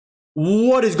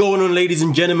What is going on, ladies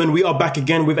and gentlemen? We are back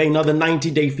again with another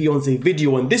 90-day fiance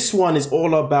video, and this one is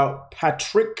all about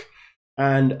Patrick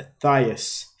and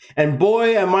Thias. And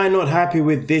boy, am I not happy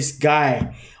with this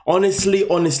guy. Honestly,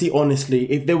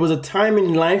 if there was a time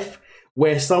in life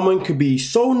where someone could be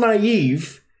so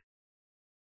naive,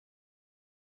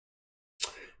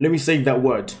 let me save that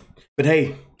word. But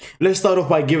hey, let's start off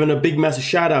by giving a big massive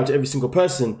shout out to every single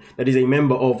person that is a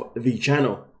member of the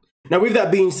channel. Now, with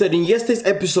that being said, in yesterday's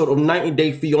episode of 90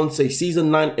 Day Fiance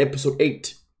Season 9, Episode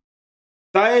 8,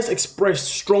 Thias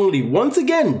expressed strongly, once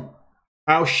again,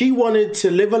 how she wanted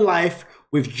to live a life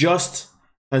with just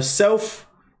herself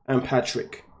and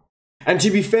Patrick. And to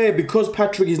be fair, because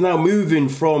Patrick is now moving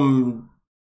from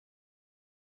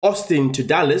Austin to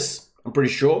Dallas, I'm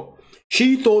pretty sure,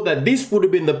 she thought that this would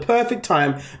have been the perfect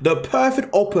time, the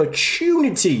perfect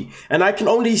opportunity, and I can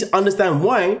only understand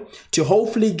why, to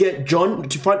hopefully get John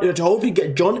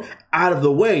out of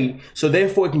the way, so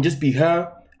therefore it can just be her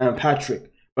and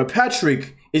Patrick. But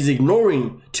Patrick is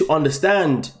ignoring to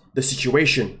understand the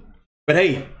situation. But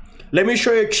hey, let me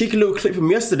show you a cheeky little clip from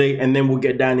yesterday, and then we'll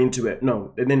get down into it.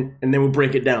 No, and then we'll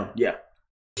break it down. Yeah.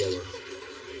 He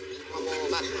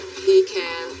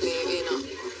can live in a...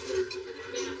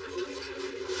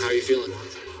 How are you feeling?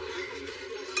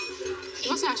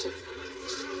 Você acha?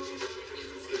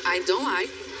 I don't like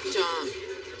John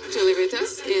to live with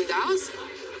us in Dallas.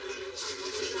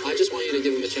 I just want you to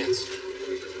give him a chance.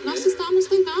 Nós estamos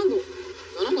tentando.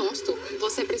 Eu não gosto.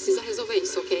 Você precisa resolver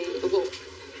isso, ok? Eu vou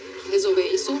resolver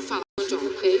isso, falar com o John,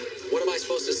 ok? What am I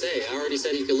supposed to say? I already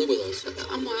said he could live with us.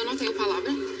 Amor, eu não tenho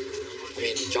palavra. I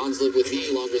mean, John's lived with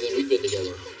me longer than we've been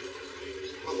together.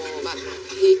 Amor, but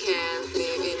he can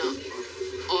live in a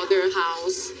other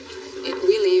house, and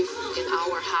we live in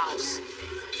our house.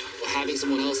 Well, having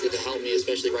someone else that can help me,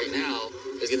 especially right now,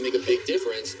 is going to make a big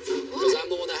difference. Because I'm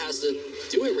the one that has to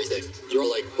do everything. You're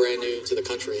like brand new to the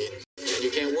country, and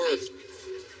you can't work.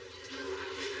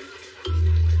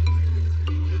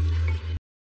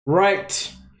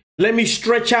 Right. Let me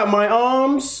stretch out my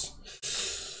arms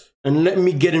and let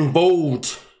me get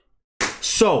involved.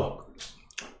 So,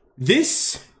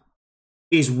 this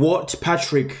is what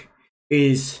Patrick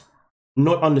is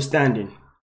not understanding,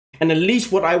 and at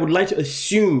least what I would like to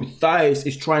assume Thias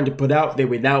is trying to put out there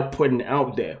without putting it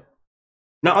out there.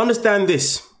 Now understand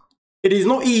this, it is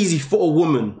not easy for a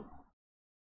woman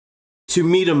to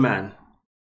meet a man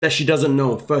that she doesn't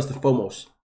know, first and foremost.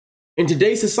 In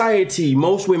today's society,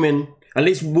 most women, at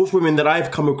least most women that I've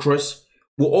come across,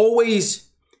 will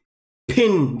always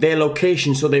pin their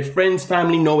location so their friends,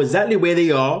 family know exactly where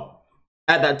they are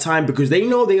at that time, because they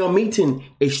know they are meeting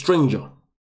a stranger.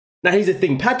 Now here's the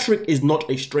thing, Patrick is not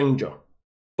a stranger,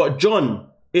 but John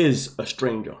is a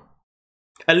stranger.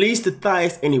 At least to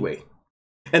Thias anyway.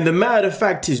 And the matter of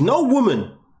fact is, no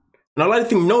woman, and I like to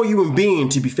think no human being,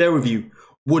 to be fair with you,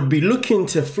 would be looking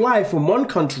to fly from one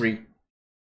country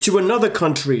to another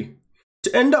country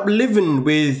to end up living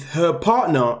with her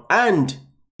partner and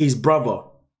his brother.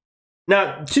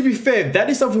 Now, to be fair, that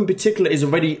is something in particular is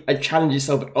already a challenge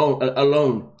itself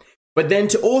alone. But then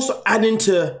to also add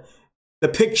into the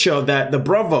picture that the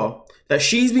brother that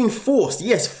she's been forced,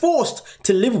 yes, forced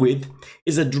to live with,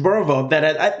 is a brother that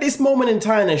at this moment in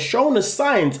time has shown us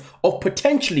signs of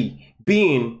potentially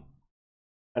being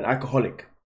an alcoholic.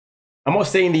 I'm not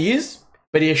saying he is,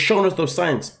 but he has shown us those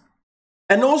signs.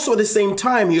 And also at the same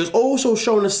time, he has also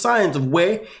shown us signs of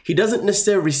where he doesn't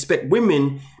necessarily respect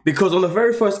women, because on the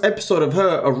very first episode of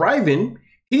her arriving,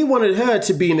 he wanted her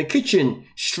to be in the kitchen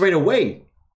straight away.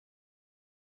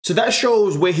 So that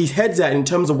shows where his head's at in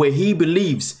terms of where he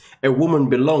believes a woman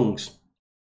belongs.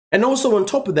 And also on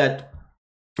top of that,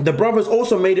 the brothers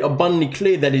also made it abundantly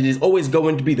clear that it is always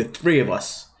going to be the three of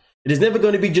us. It is never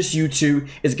going to be just you two,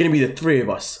 it's going to be the three of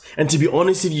us. And to be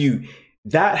honest with you,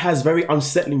 that has very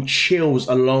unsettling chills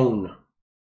alone.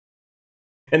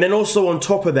 And then also on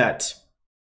top of that,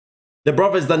 the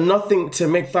brothers done nothing to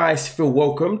make Thias feel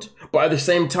welcomed, but at the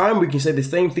same time, we can say the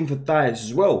same thing for Thias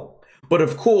as well. But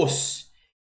of course,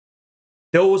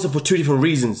 they're also for two different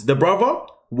reasons. The brother,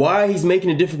 why he's making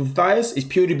it difficult for Thias is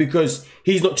purely because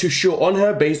he's not too sure on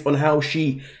her based on how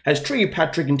she has treated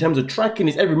Patrick in terms of tracking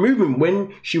his every movement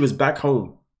when she was back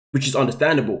home, which is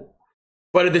understandable.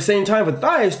 But at the same time, for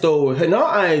Thias though, in her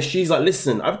eyes, she's like,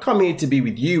 listen, I've come here to be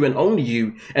with you and only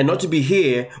you, and not to be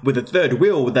here with a third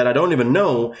wheel that I don't even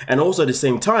know, and also at the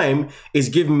same time is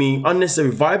giving me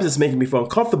unnecessary vibes that's making me feel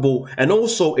uncomfortable, and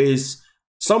also is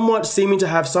somewhat seeming to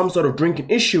have some sort of drinking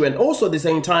issue, and also at the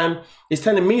same time is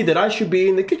telling me that I should be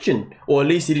in the kitchen. Or at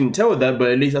least he didn't tell her that, but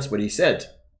at least that's what he said.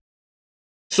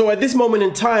 So at this moment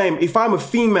in time, if I'm a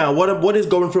female, what is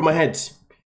going through my head?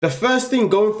 the first thing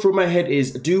going through my head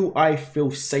is, do I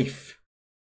feel safe?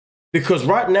 Because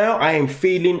right now I am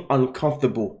feeling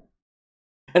uncomfortable.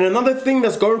 And another thing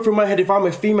that's going through my head if I'm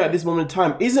a female at this moment in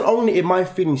time isn't only am I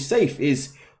feeling safe,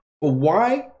 is, but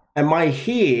why am I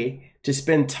here to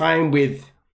spend time with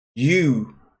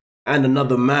you and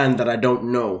another man that I don't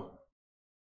know?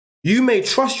 You may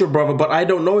trust your brother, but I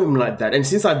don't know him like that. And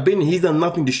since I've been, he's done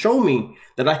nothing to show me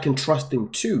that I can trust him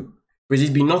too. Because he's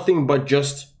been nothing but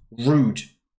just rude.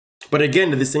 But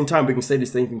again, at the same time, we can say the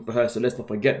same thing for her, so let's not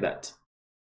forget that.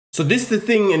 So this is the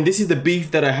thing, and this is the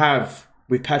beef that I have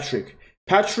with Patrick.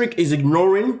 Patrick is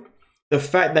ignoring the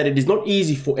fact that it is not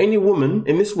easy for any woman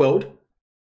in this world,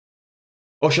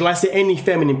 or shall I say any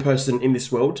feminine person in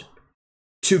this world,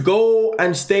 to go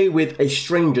and stay with a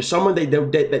stranger, someone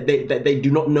that they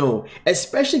do not know,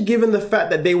 especially given the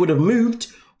fact that they would have moved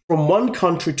from one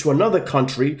country to another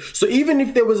country. So even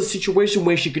if there was a situation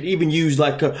where she could even use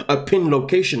like a pin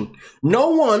location,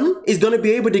 no one is going to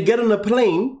be able to get on a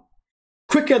plane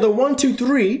quicker than 1, 2,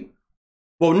 3.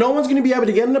 Well, no one's going to be able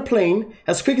to get on a plane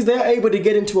as quick as they're able to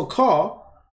get into a car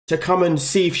to come and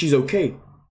see if she's okay.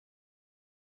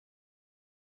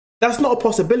 That's not a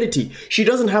possibility. She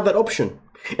doesn't have that option.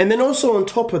 And then also on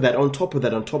top of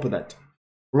that,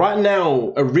 right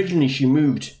now, originally she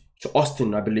moved to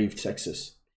Austin, I believe,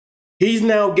 Texas. He's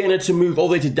now getting her to move all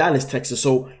the way to Dallas, Texas.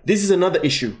 So this is another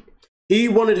issue. He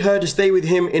wanted her to stay with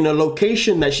him in a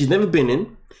location that she's never been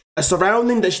in, a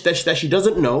surrounding that she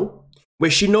doesn't know,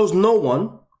 where she knows no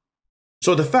one.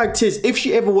 So the fact is, if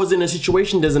she ever was in a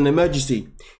situation, there's an emergency,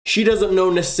 she doesn't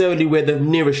know necessarily where the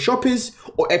nearest shop is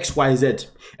or XYZ.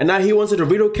 And now he wants her to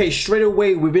relocate straight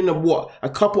away within a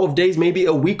couple of days, maybe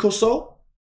a week or so,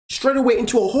 straight away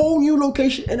into a whole new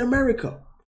location in America.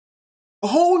 A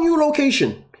whole new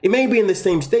location. It may be in the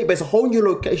same state, but it's a whole new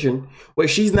location where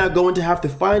she's now going to have to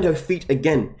find her feet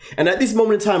again. And at this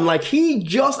moment in time, like he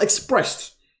just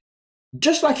expressed,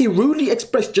 just like he rudely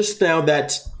expressed just now,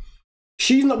 that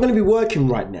she's not going to be working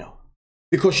right now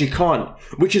because she can't,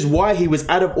 which is why he was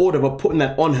out of order for putting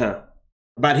that on her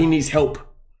about he needs help.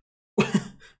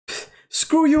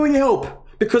 Screw you and your help,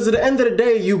 because at the end of the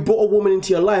day, you brought a woman into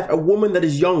your life, a woman that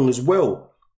is young as well.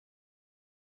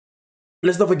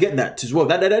 Let's not forget that as well.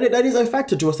 That is a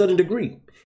factor to a certain degree.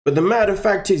 But the matter of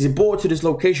fact is, he brought her to this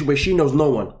location where she knows no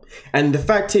one. And the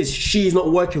fact is, she's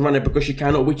not working right now because she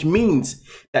cannot, which means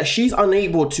that she's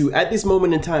unable to, at this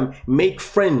moment in time, make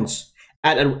friends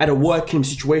at a working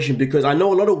situation. Because I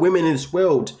know a lot of women in this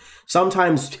world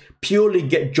sometimes purely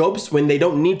get jobs when they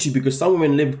don't need to, because some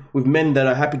women live with men that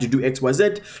are happy to do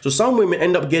XYZ. So some women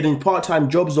end up getting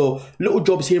part-time jobs or little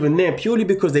jobs here and there purely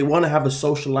because they want to have a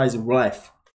socializing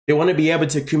life. They want to be able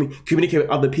to communicate with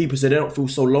other people so they don't feel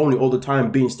so lonely all the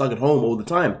time, being stuck at home all the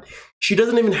time. She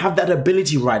doesn't even have that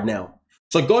ability right now.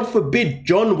 So God forbid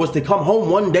John was to come home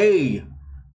one day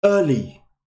early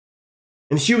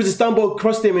and she was to stumble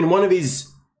across him in one of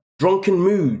his drunken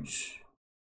moods.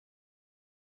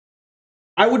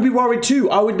 I would be worried too.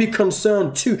 I would be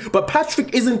concerned too. But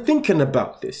Patrick isn't thinking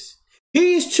about this.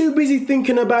 He's too busy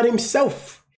thinking about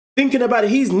himself, thinking about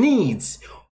his needs.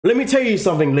 Let me tell you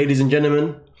something, ladies and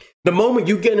gentlemen. The moment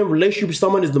you get in a relationship with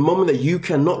someone is the moment that you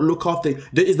cannot look after.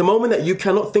 Is the moment that you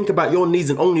cannot think about your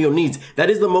needs and only your needs. That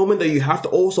is the moment that you have to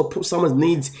also put someone's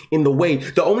needs in the way.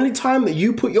 The only time that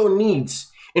you put your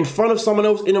needs in front of someone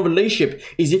else in a relationship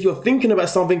is if you're thinking about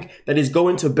something that is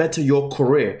going to better your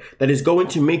career, that is going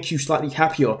to make you slightly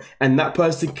happier, and that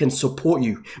person can support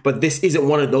you. But this isn't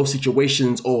one of those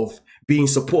situations of being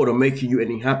supported or making you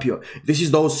any happier. This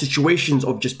is those situations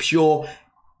of just pure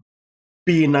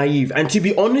being naive. And to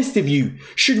be honest with you,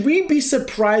 should we be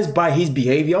surprised by his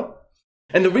behavior?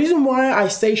 And the reason why I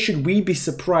say should we be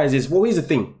surprised is, well, here's the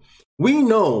thing. We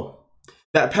know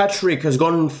that Patrick has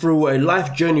gone through a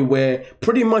life journey where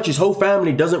pretty much his whole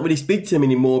family doesn't really speak to him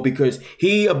anymore because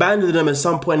he abandoned them at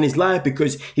some point in his life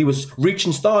because he was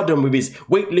reaching stardom with his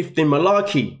weightlifting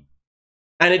malarkey.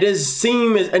 And it does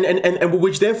seem, and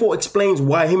which therefore explains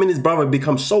why him and his brother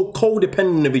become so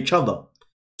codependent of each other.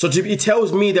 So it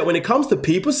tells me that when it comes to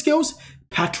people skills,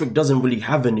 Patrick doesn't really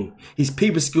have any. His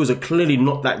people skills are clearly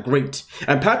not that great.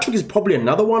 And Patrick is probably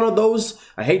another one of those,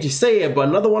 I hate to say it, but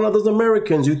another one of those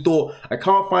Americans who thought, I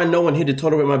can't find no one here to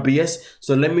tolerate my BS,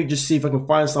 so let me just see if I can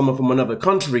find someone from another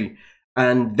country.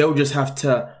 And they'll just have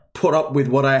to put up with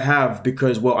what I have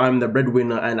because, well, I'm the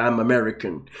breadwinner and I'm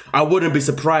American. I wouldn't be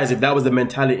surprised if that was the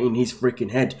mentality in his freaking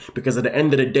head, because at the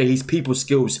end of the day, his people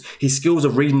skills, his skills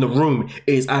of reading the room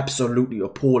is absolutely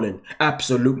appalling,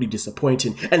 absolutely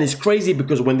disappointing. And it's crazy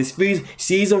because when this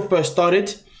season first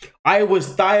started, Iowa's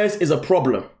thighs is a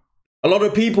problem. A lot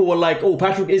of people were like, oh,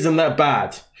 Patrick isn't that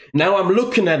bad. Now I'm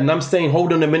looking at it and I'm saying,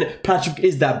 hold on a minute, Patrick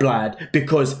is that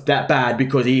bad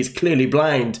because he is clearly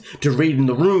blind to reading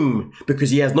the room, because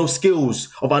he has no skills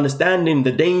of understanding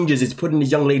the dangers it's putting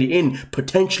this young lady in,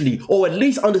 potentially, or at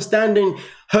least understanding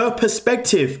her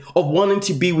perspective of wanting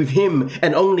to be with him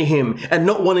and only him, and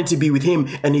not wanting to be with him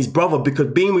and his brother, because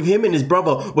being with him and his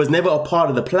brother was never a part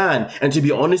of the plan. And to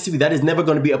be honest with you, that is never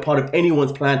going to be a part of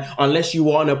anyone's plan unless you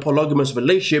are in a polygamous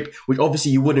relationship, which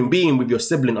obviously you wouldn't be in with your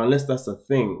sibling unless that's a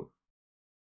thing.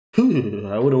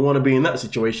 I wouldn't want to be in that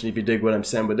situation, if you dig what I'm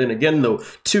saying. But then again though,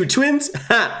 2 twins,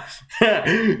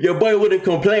 your boy wouldn't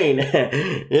complain.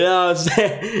 You know what I'm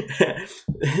saying?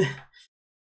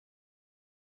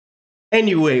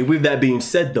 Anyway, with that being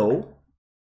said though,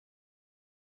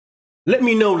 let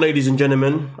me know, ladies and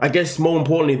gentlemen, I guess more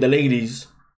importantly the ladies,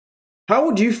 how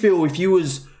would you feel if you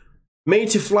was made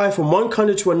to fly from one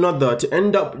country to another to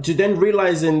end up to then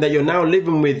realizing that you're now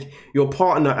living with your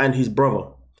partner and his brother?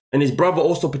 And his brother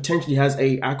also potentially has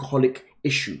a alcoholic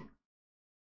issue.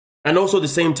 And also at the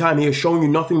same time, he has shown you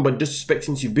nothing but disrespect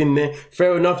since you've been there.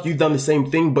 Fair enough, you've done the same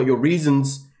thing, but your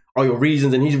reasons are your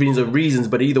reasons and his reasons are reasons.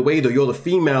 But either way though, you're the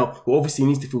female who obviously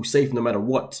needs to feel safe no matter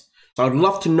what. So I'd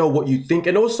love to know what you think.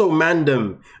 And also,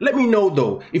 Mandem, let me know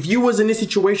though, if you was in this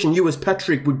situation, you as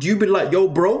Patrick, would you be like, yo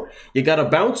bro, you gotta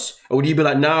bounce? Or would you be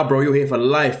like, nah bro, you're here for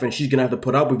life and she's gonna have to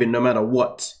put up with it no matter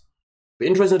what? But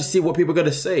interesting to see what people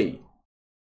gotta say.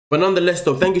 But nonetheless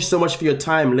though, thank you so much for your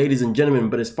time, ladies and gentlemen.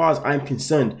 But as far as I'm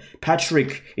concerned,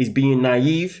 Patrick is being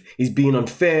naive, he's being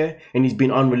unfair, and he's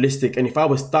being unrealistic. And if I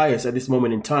was Thias at this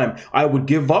moment in time, I would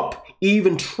give up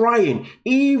even trying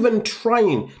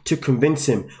to convince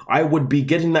him. I would be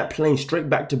getting that plane straight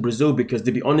back to Brazil, because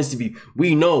to be honest with you,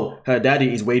 we know her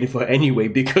daddy is waiting for her anyway,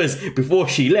 because before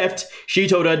she left, she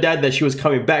told her dad that she was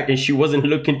coming back and she wasn't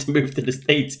looking to move to the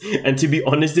States. And to be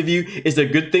honest with you, it's a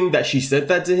good thing that she said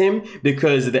that to him,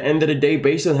 because at the end of the day,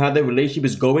 based on how their relationship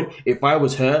is going, if I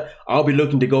was her, I'll be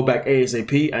looking to go back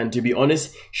ASAP. And to be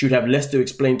honest, she would have less to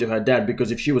explain to her dad,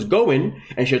 because if she was going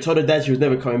and she had told her dad she was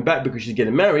never coming back because she's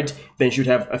getting married, then she'd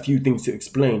have a few things to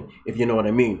explain, if you know what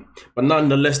I mean. But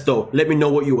nonetheless though, let me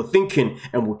know what you were thinking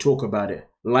and we'll talk about it.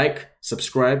 Like,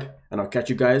 subscribe, and I'll catch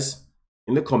you guys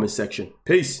in the comment section.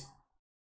 Peace.